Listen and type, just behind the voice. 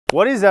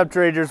What is up,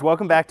 Dragers?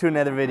 Welcome back to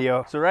another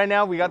video. So right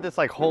now we got this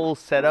like whole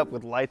setup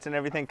with lights and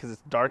everything because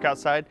it's dark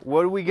outside.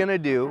 What are we gonna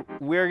do?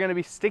 We're gonna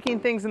be sticking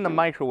things in the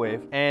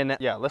microwave, and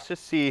yeah, let's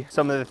just see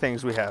some of the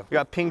things we have. We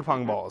got ping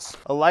pong balls,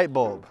 a light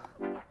bulb,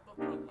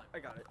 I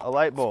got it. A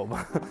light bulb,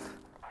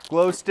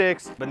 glow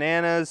sticks,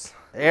 bananas,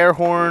 air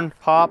horn,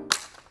 poppers.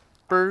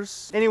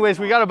 Anyways,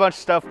 we got a bunch of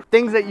stuff,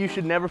 things that you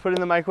should never put in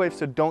the microwave,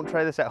 so don't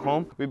try this at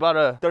home. We bought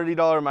a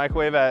 $30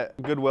 microwave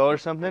at Goodwill or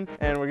something,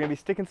 and we're gonna be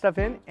sticking stuff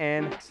in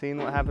and seeing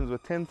what happens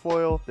with tin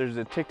foil. There's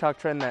a TikTok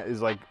trend that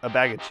is like a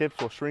bag of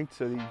chips will shrink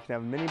so that you can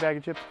have a mini bag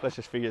of chips. Let's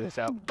just figure this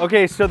out.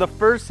 Okay, so the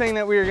first thing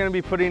that we are gonna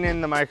be putting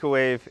in the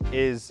microwave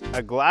is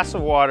a glass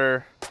of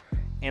water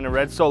and a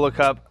red Solo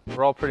cup.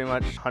 We're all pretty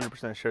much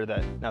 100% sure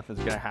that nothing's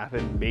gonna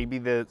happen. Maybe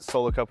the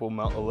Solo cup will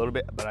melt a little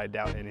bit, but I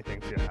doubt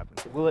anything's gonna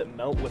happen. Will it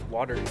melt with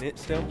water in it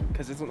still?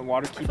 Because isn't the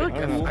water keep it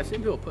cool? I've seen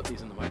people put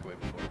these in the microwave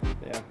before.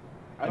 Yeah.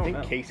 I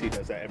think Casey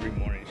does that every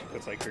morning. She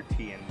puts like her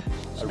tea in.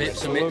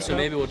 So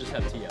maybe we'll just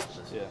have tea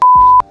after this. Yeah.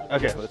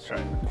 Okay, let's try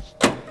it.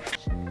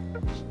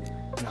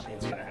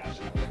 Nothing's gonna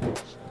happen.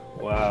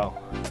 Wow.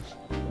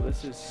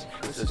 This is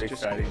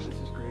exciting. This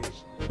is great.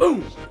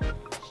 Boom!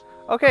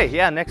 Okay,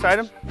 yeah, next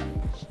item.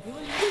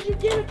 You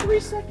gave it 3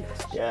 seconds.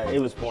 Yeah, it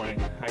was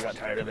boring. I got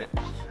tired of it.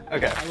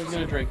 Okay. I was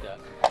gonna drink that.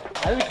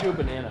 I think we should do a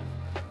banana.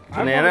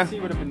 Banana? I want to see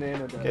what a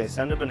banana does. Okay,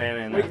 send a banana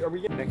in Wait, there. are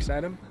we getting next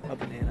item? A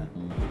banana.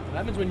 What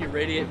happens when you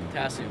radiate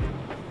potassium?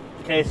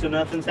 Okay, so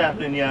nothing's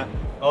happening yet.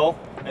 Oh,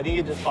 I think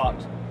it just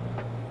popped.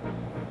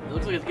 It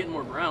looks like it's getting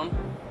more brown.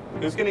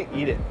 Who's gonna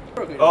eat it?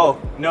 Oh,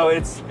 no,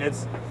 it's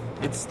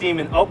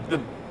steaming. Oh,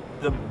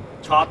 the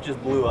top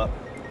just blew up.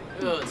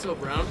 Oh, it's so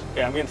brown.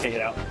 Okay, I'm gonna take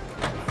it out.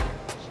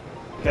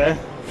 Okay.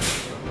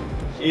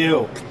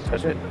 Ew.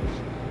 Touch it.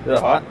 Is it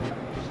hot?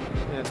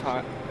 Yeah, it's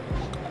hot.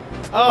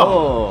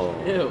 Oh.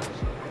 Ew.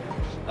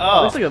 Oh.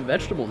 It looks like a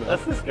vegetable now.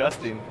 That's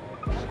disgusting.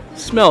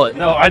 Smell it.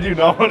 No, I do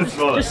not want to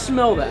smell it. Just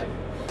smell that.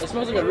 It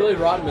smells like a really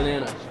rotten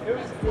banana. Ew.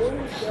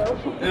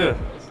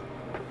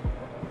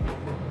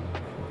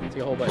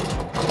 Take a whole bite.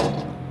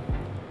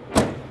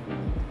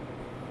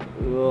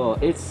 Oh,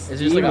 it's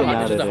just like a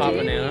hot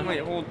banana.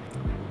 Wait, hold.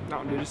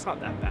 No, dude, it's not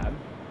that bad.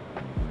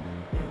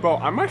 Bro,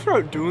 I might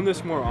start doing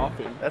this more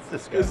often. That's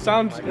disgusting. It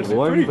sounds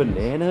warm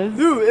bananas?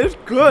 Dude, it's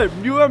good.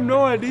 You have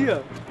no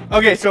idea.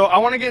 Okay, so I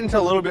want to get into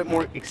a little bit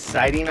more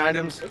exciting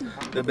items.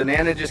 The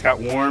banana just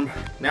got warm.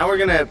 Now we're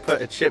gonna put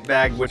a chip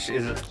bag, which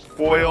is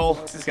foil.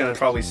 This is gonna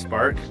probably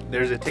spark.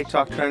 There's a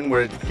TikTok trend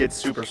where it gets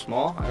super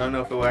small. I don't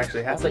know if it will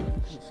actually happen.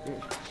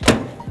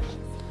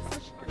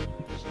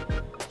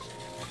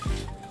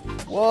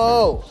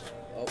 Whoa!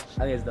 Oh, I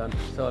think it's done.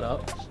 Fill it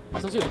up. I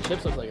still see what the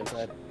chips look like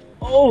inside.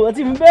 Oh, that's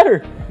even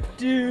better!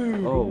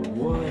 Dude. Oh,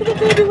 what? Look at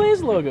the Baby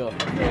Lay's logo.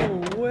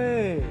 No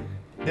way.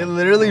 It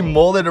literally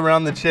molded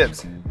around the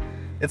chips.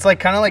 It's like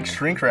kind of like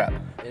shrink wrap.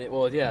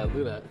 Well, yeah,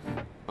 look at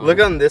that. Look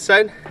on this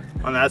side.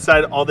 On that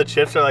side, all the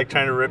chips are like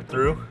trying to rip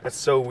through. That's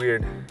so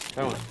weird.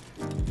 Oh.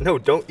 No,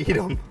 don't eat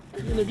them.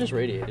 They're just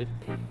radiated.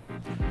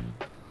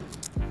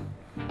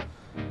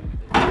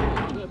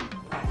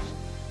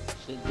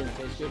 Didn't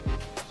taste good?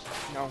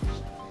 No.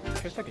 It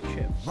tastes like a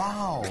chip.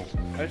 Wow.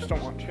 I just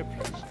don't want chips.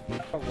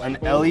 An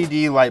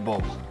LED light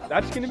bulb.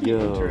 That's gonna be Yo.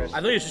 interesting.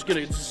 I think it's just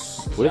gonna.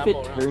 What if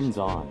it turns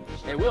on?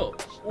 It will.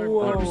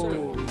 Whoa.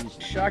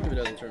 100%. Shocked if it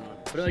doesn't turn on.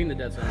 Put it like in the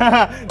dead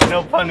zone.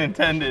 No pun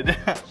intended.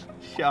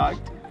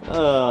 Shocked.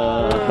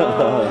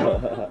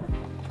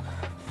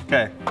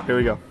 Okay, here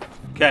we go.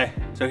 Okay,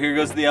 so here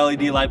goes the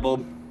LED light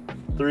bulb.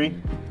 3,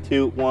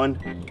 2, 1.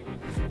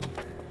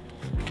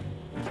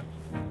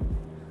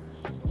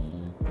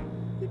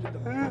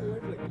 Okay, I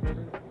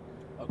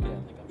think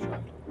I'm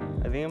shocked.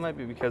 I think it might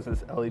be because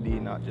it's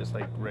LED, not just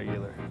like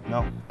regular.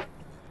 No.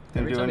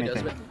 Didn't Every do time it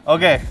anything. does it.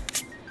 Okay,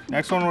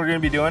 next one we're gonna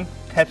be doing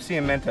Pepsi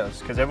and Mentos,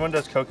 because everyone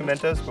does Coke and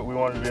Mentos, but we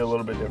want it to be a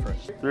little bit different.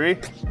 3,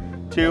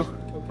 2,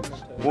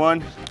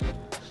 1.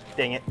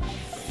 Dang it.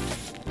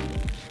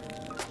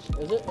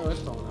 Is it? Oh,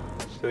 it's falling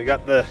out. So we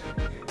got the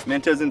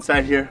Mentos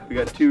inside here. We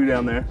got 2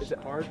 down there. Is it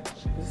hard?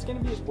 Is this gonna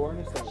be as boring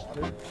as the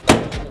water?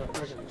 It's gonna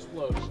freaking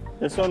explode.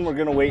 This one we're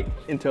gonna wait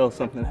until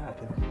something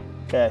happens.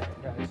 Okay,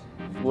 Guys.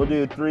 we'll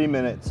do 3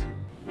 minutes.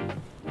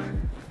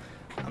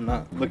 I'm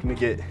not looking to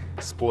get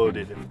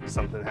exploded if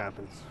something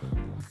happens.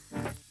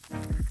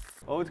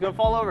 Oh, it's gonna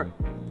fall over.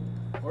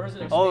 Or is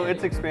it expanding? Oh,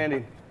 it's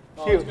expanding.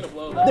 Oh, Shoot. it's gonna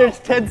blow. There's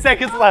 10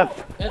 seconds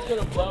left. It's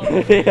gonna blow.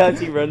 As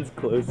he runs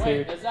closer.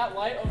 Wait, is that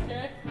light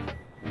okay?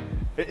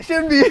 It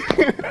should be.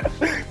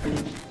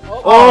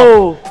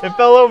 Oh! It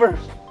fell over. Is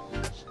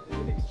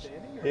it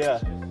expanding? Or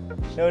Yeah.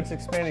 No, it's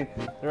expanding.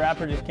 The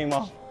wrapper just came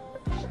off.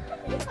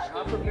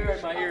 I'm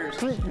prepared, my ears.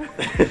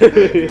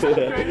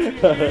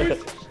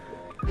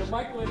 The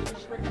microwave is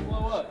gonna freaking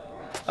blow up.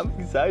 I'm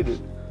excited.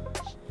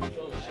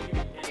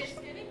 It's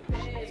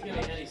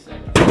getting any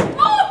second.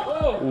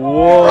 Oh!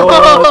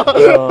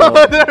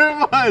 Whoa! There it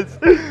was.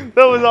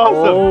 That was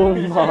awesome. Oh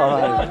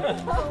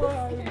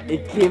my!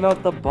 It came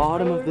out the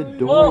bottom of the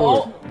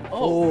door. Oh,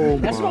 Oh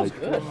that my smells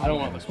good. God. I don't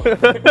want this one.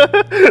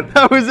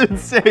 That was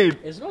insane.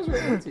 It smells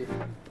really empty.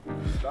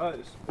 It does.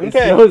 It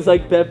Okay. smells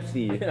like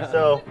Pepsi. Yeah.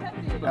 So The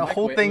the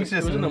whole microwave- thing's it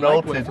was just in the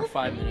microwave melted. for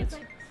 5 minutes.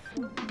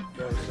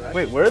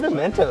 Wait, where are the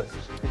Mentos?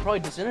 They probably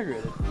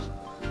disintegrated.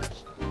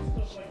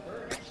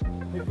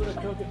 They put a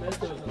Coke and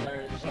Mentos in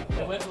there.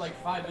 It went for like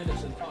 5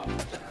 minutes and popped.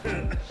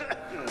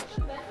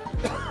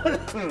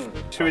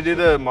 Should we do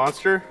the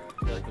monster?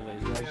 Like the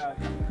laser eyes. Yeah.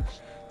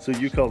 So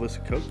you call this a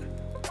Coke?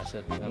 I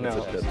said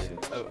No.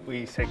 Pepsi.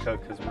 We say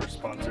Coke because we're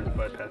sponsored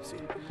by Pepsi.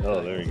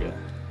 Oh, there you go.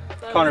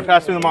 Connor,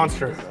 pass me the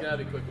monster. It's gotta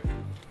be quicker.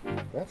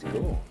 That's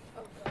cool.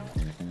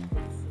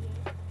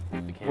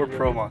 We're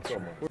pro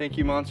Monster. Thank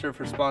you, Monster,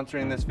 for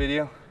sponsoring this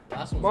video.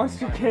 Last one's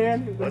Monster like 5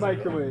 can in the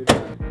microwave.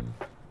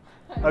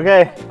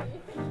 Okay,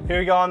 here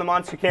we go on the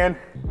monster can.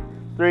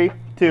 3,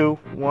 2,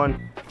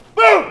 1.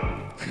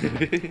 Boom!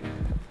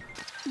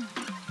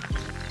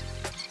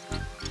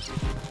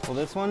 Well,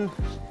 this one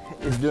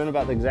is doing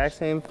about the exact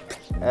same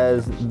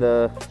as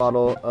the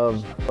bottle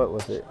of, what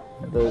was it?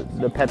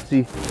 The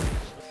Pepsi.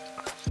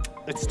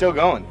 It's still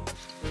going.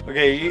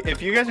 Okay,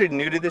 if you guys are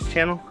new to this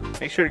channel,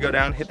 make sure to go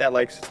down, hit that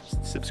like,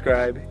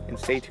 subscribe, and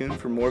stay tuned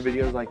for more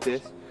videos like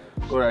this.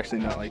 Or actually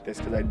not like this,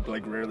 because I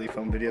like rarely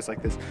film videos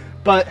like this.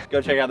 But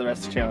go check out the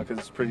rest of the channel, because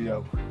it's pretty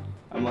dope.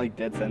 I'm like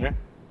dead center.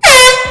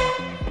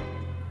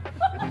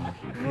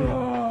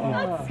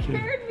 That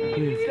scared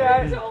me. You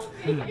told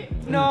me.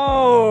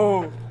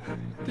 No!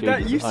 Dude,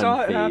 That, you it's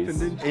saw it unfazed. happen,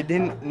 didn't you? It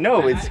didn't,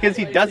 no, it's because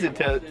he does it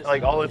to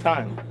like all the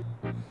time.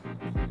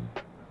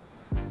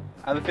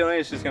 I have a feeling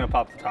it's just gonna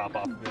pop the top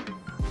off of it.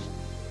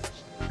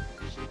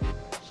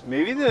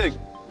 Maybe the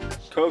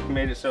Coke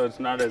made it so it's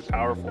not as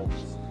powerful.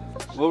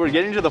 Well, we're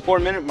getting to the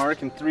 4-minute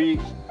mark. In 30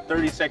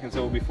 seconds, it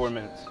will be 4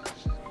 minutes.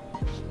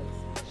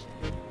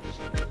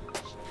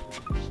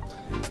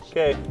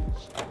 Okay.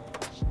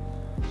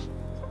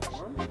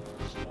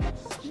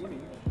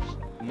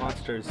 The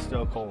monster is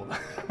still cold.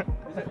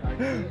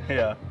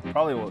 Yeah,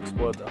 probably will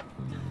explode though.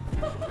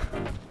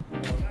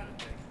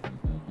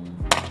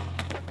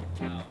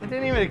 It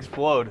didn't even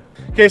explode.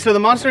 Okay, so the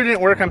monster didn't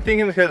work. I'm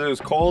thinking because it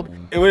was cold.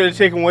 It would have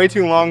taken way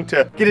too long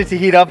to get it to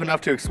heat up enough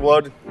to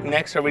explode.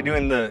 Next, are we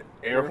doing the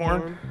air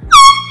horn?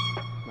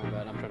 My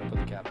bad, I'm trying to put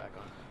the cap back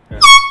on. Yeah.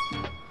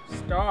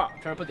 Stop.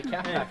 I'm trying to put the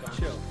cap Hey, back on.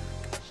 chill.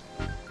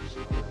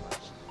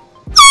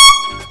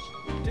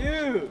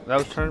 Dude! I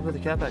was trying to put the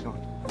cap back on.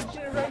 You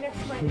did it right next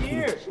to my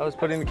ear. I was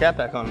putting the cap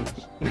back on.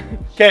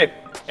 Okay,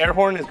 air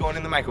horn is going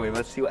in the microwave.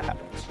 Let's see what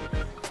happens.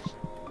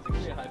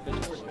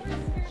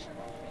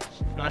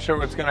 Not sure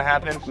what's gonna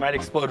happen. It might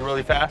explode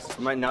really fast. It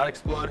might not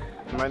explode.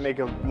 It might make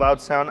a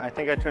loud sound. I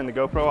think I turned the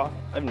GoPro off.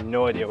 I have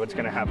no idea what's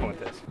gonna happen with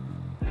this.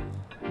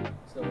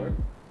 Still work?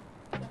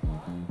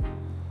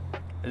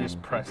 I just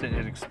press it,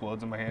 it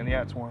explodes in my hand.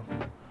 Yeah, it's warm.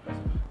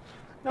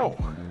 No,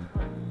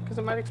 because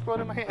it might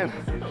explode in my hand.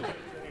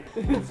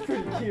 It's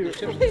pretty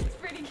cute. It's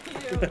pretty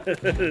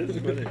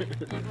cute.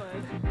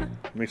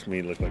 Makes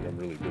me look like I'm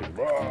really big.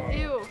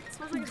 Ew. It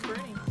smells like it's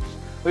burning.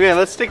 Okay,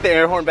 let's stick the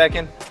air horn back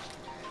in.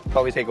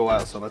 Probably take a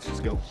while, so let's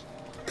just go.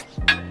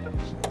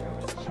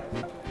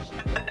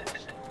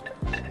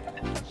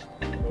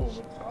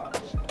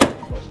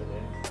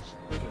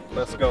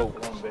 Let's go.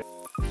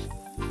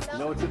 You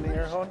know what's in the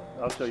air horn?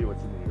 I'll show you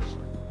what's in the air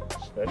horn.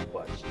 Ready?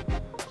 Watch.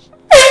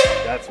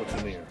 That's what's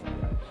in the air horn.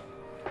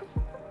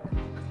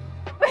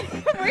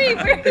 Wait,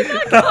 where did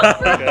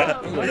that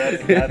come Okay?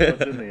 from? So that's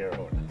what's in the air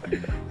horn.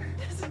 This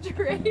is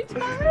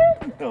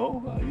DrageKamerman?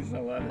 No, he's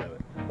not allowed to have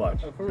it.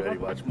 Watch. Ready?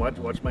 Watch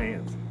my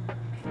hands.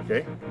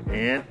 Okay?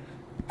 And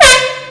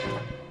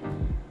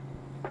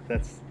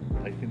that's,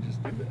 I can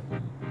just do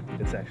that.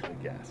 It's actually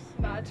gas.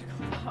 Magical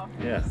power.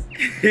 Yeah.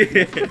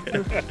 It's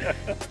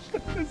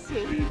so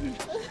easy.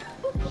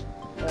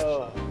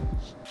 Oh.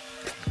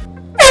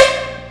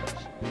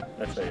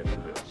 That's how you have to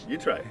do it. You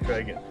try. Try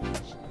again.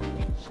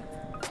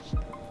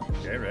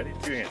 Okay, ready?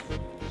 2 hands.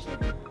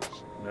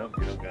 Nope,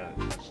 you don't got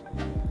it.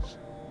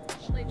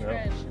 Only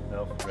tread.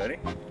 Nope. Ready?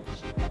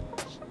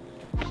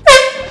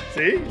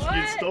 See? You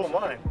What? stole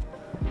mine.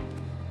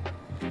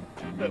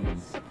 That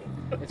was...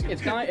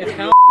 It's kind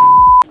of.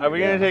 Are we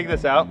gonna take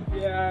this out?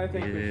 Yeah, I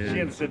think we She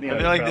and Sydney I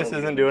feel like this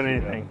isn't doing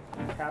anything.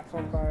 should. Cap's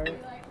on fire.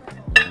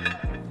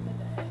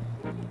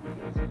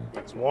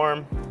 It's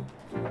warm.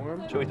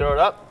 Warm. Should we throw it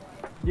up?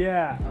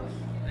 Yeah.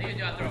 I think you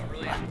gotta throw it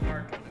really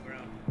hard on the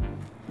ground.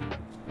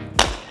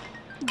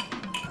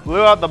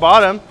 Blew out the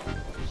bottom.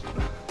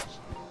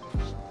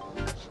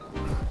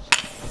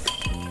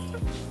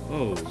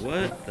 Oh,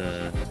 what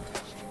the?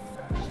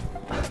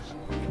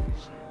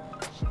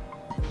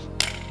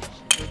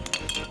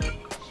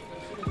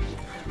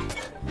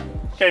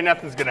 Okay,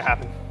 nothing's gonna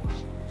happen.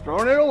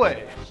 Throwing it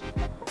away.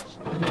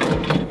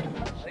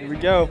 Here we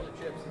go.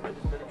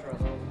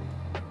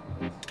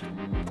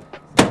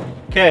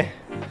 Okay,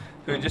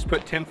 we just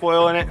put tin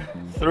foil in it.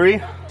 3,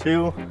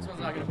 2, This one's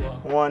not gonna blow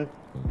up. 1.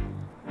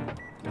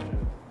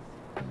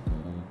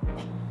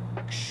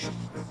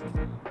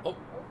 Oh,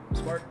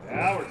 smart.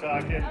 Now we're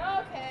talking.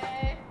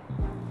 Okay.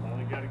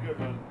 Finally got a good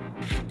one.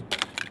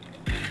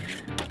 I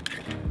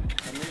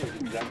made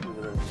it exactly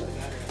the right way.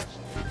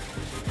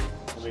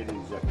 I made it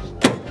exactly the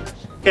right way.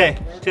 Okay,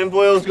 Tin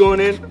foil's going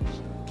in.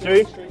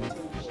 3,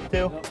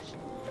 2.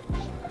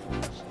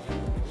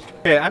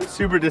 Okay, I'm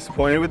super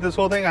disappointed with this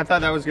whole thing. I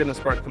thought that was gonna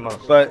spark the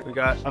most, but we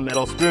got a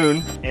metal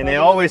spoon, and they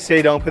always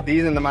say don't put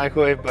these in the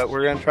microwave, but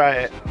we're gonna try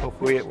it.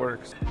 Hopefully it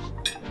works.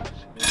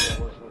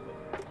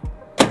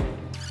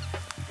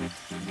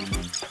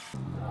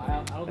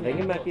 I think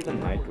it might be the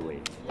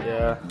microwave.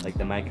 Yeah. Like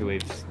the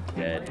microwave's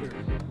dead.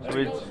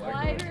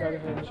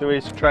 Should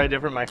we try a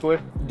different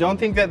microwave? Don't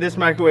think that this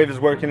microwave is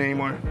working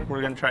anymore.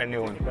 We're gonna try a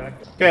new one.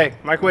 Okay,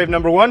 microwave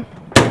number 1.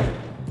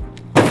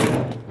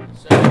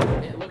 So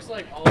it looks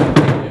like all we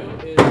can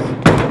do is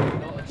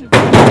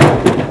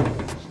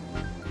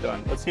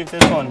Done. Let's see if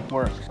this one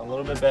works a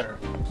little bit better.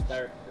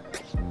 start.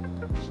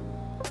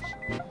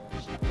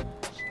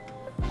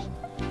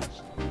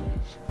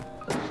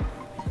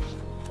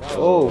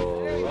 Oh,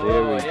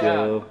 there we yeah.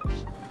 go.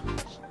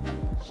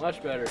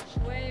 Much better.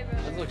 Way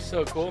That better. looks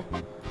so cool.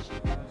 Oh,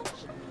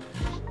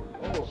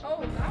 that was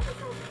on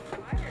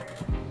fire.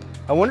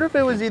 I wonder if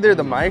it was either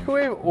the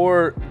microwave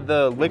or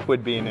the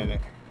liquid being in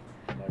it.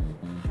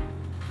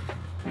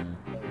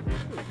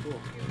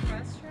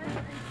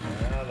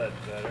 Now that's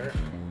better.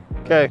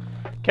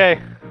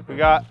 Okay, we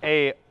got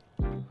a,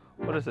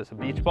 what is this, a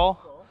beach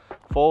ball?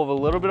 Full of a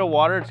little bit of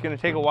water. It's gonna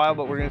take a while,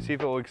 but we're gonna see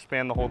if it will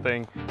expand the whole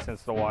thing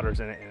since the water's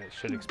in it, and it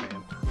should expand.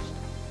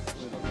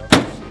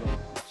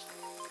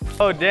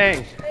 Oh,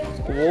 dang.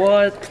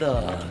 What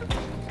the?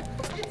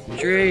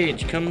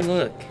 Drage, come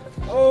look.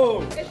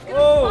 It's gonna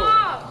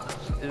pop.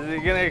 Is it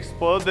gonna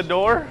explode the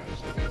door?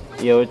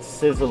 Yo, it's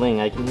sizzling.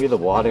 I can hear the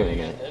water in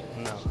it.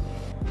 No.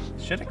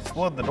 It should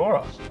explode the door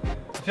off.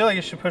 I feel like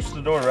you should push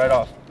the door right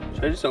off.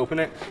 Should I just open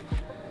it?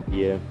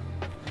 Yeah.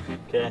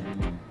 Okay.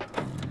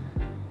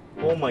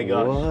 Oh my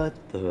gosh.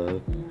 What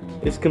the?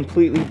 It's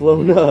completely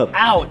blown up.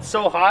 Ow, it's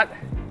so hot.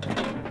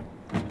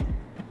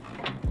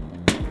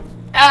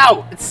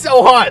 Ow, it's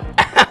so hot.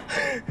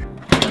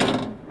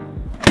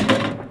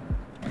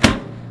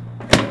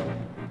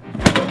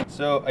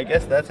 So I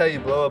guess that's how you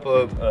blow up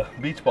a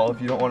beach ball if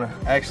you don't want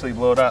to actually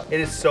blow it up. It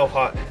is so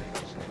hot.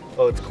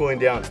 Oh, it's cooling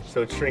down,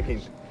 so it's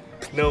shrinking.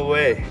 No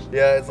way.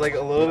 Yeah, it's like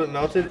a little bit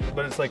melted,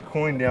 but it's like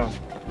cooling down.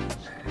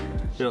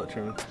 Feel it,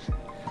 Truman.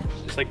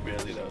 Just like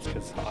barely though, because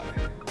it's hot.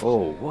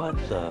 Oh, what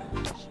the?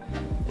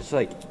 It's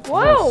like.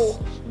 Whoa!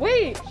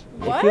 Wait,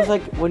 what? It feels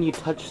like when you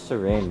touch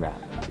saran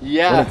wrap.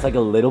 Yeah. When it's like a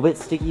little bit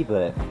sticky,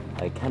 but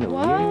like kind of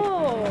weird.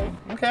 Whoa!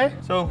 Okay,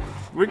 so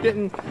we're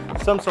getting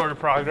some sort of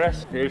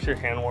progress. Here's your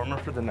hand warmer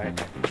for the night.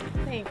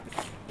 Thanks.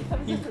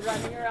 I'm just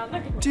running around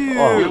there. Dude.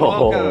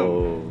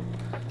 Oh.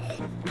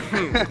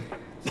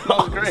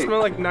 Smells It great.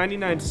 smells like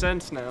 99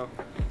 cents now.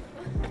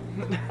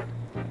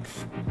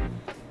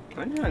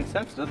 99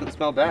 cents doesn't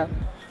smell bad.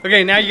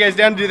 Okay, now you guys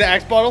down to do the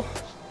axe bottle?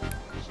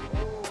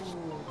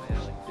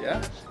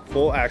 Yeah,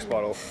 full axe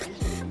bottle.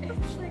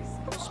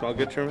 Smell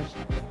good, Truman?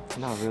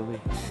 Not really.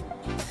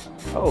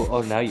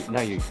 Oh, now you.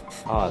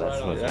 Oh, that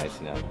smells Yeah. nice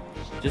now.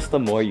 Just the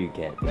more you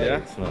get, the better Yeah?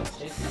 it smells.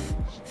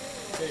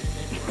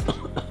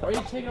 Why are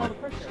you taking all the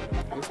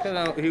pressure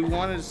out? He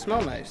wanted to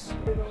smell nice.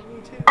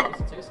 What's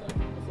it taste like?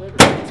 The flavor.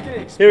 It's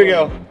gonna Here we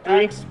go.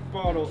 explode. Axe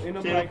bottle in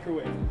a 2.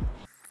 microwave.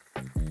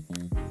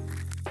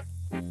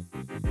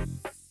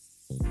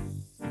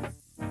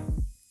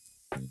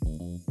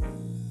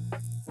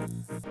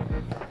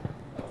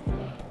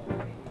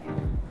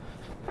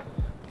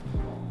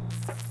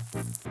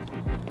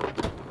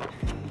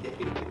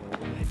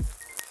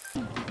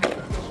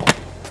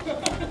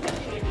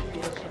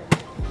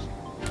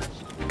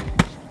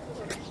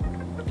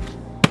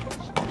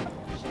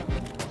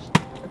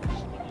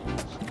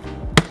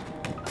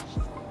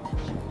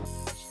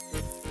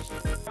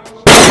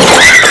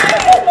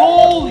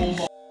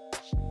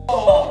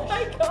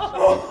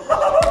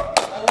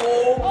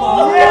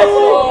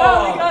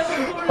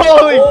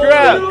 Holy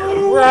crap!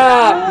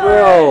 Crap,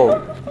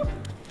 bro!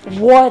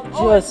 What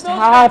just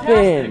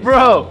happened?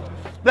 Bro,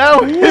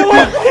 that was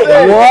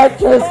insane. What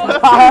just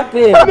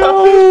happened? That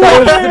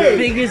was the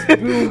biggest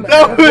boom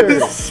That ever.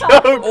 was so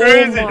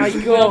crazy. Oh my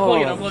I'm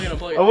god.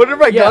 plugging. I wonder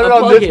if I Yeah, got it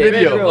on unplug this it.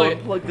 video. Bro,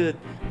 unplug the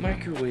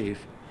microwave.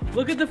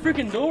 Look at the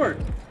freaking door.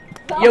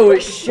 Yo,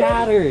 it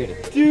shattered.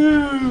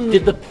 Dude.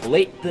 Did the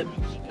plate,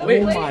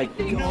 Wait, oh my It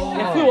flew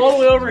god. all the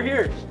way over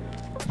here.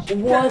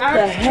 What the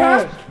axe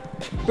heck?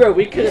 Bro,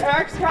 we could The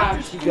have axe cap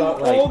just actually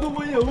got all like, the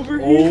way over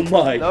oh here.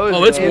 my That was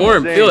Oh, it's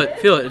warm. insane. Feel it.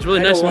 Feel it. It's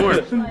really nice and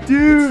warm.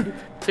 Dude,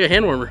 It's like a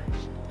hand warmer.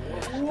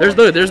 There's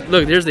the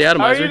atomizer.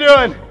 how are you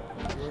doing?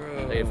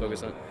 I can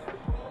focus on.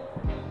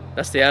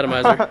 That's the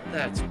atomizer.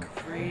 That's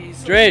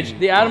crazy. Drage,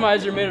 the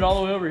atomizer made it all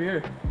the way over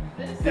here.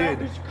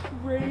 Dude,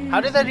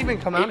 how did that even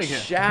come out It of here?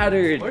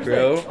 shattered, Where's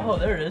bro. that? Oh,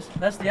 there it is.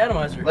 That's the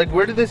atomizer. Like,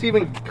 where did this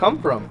even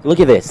come from? Look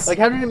at this. Like,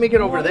 how did it make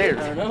it over I there?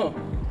 don't know.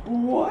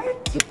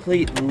 The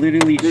plate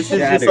literally This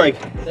shattered. is just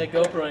like, That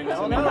GoPro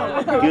angle.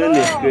 No.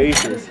 goodness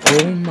gracious.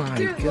 oh my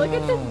Dude, god. look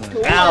at this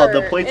door. Ow,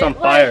 the plate's on It,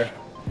 fire.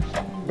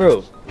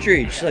 Bro,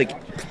 Drage, like,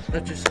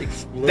 that just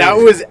exploded. That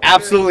was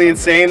absolutely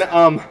insane.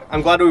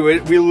 I'm glad we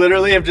waited. We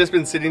literally have just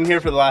been sitting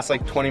here for the last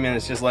like 20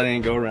 minutes just letting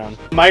it go around.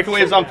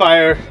 Microwave's on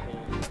fire.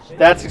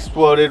 That's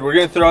exploded. We're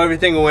gonna throw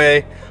everything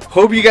away.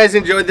 Hope you guys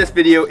enjoyed this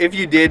video. If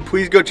you did,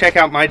 please go check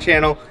out my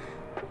channel.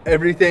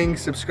 Everything,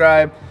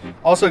 subscribe.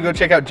 Also go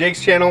check out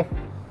Jake's channel.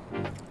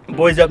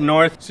 Boys Up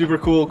North, super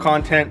cool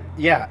content.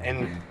 Yeah,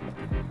 and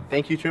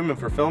thank you, Truman,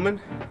 for filming.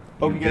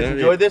 Hope you guys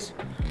enjoyed this.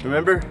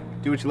 Remember,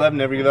 do what you love,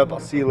 never give up. I'll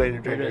see you later,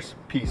 Dragers.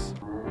 Peace.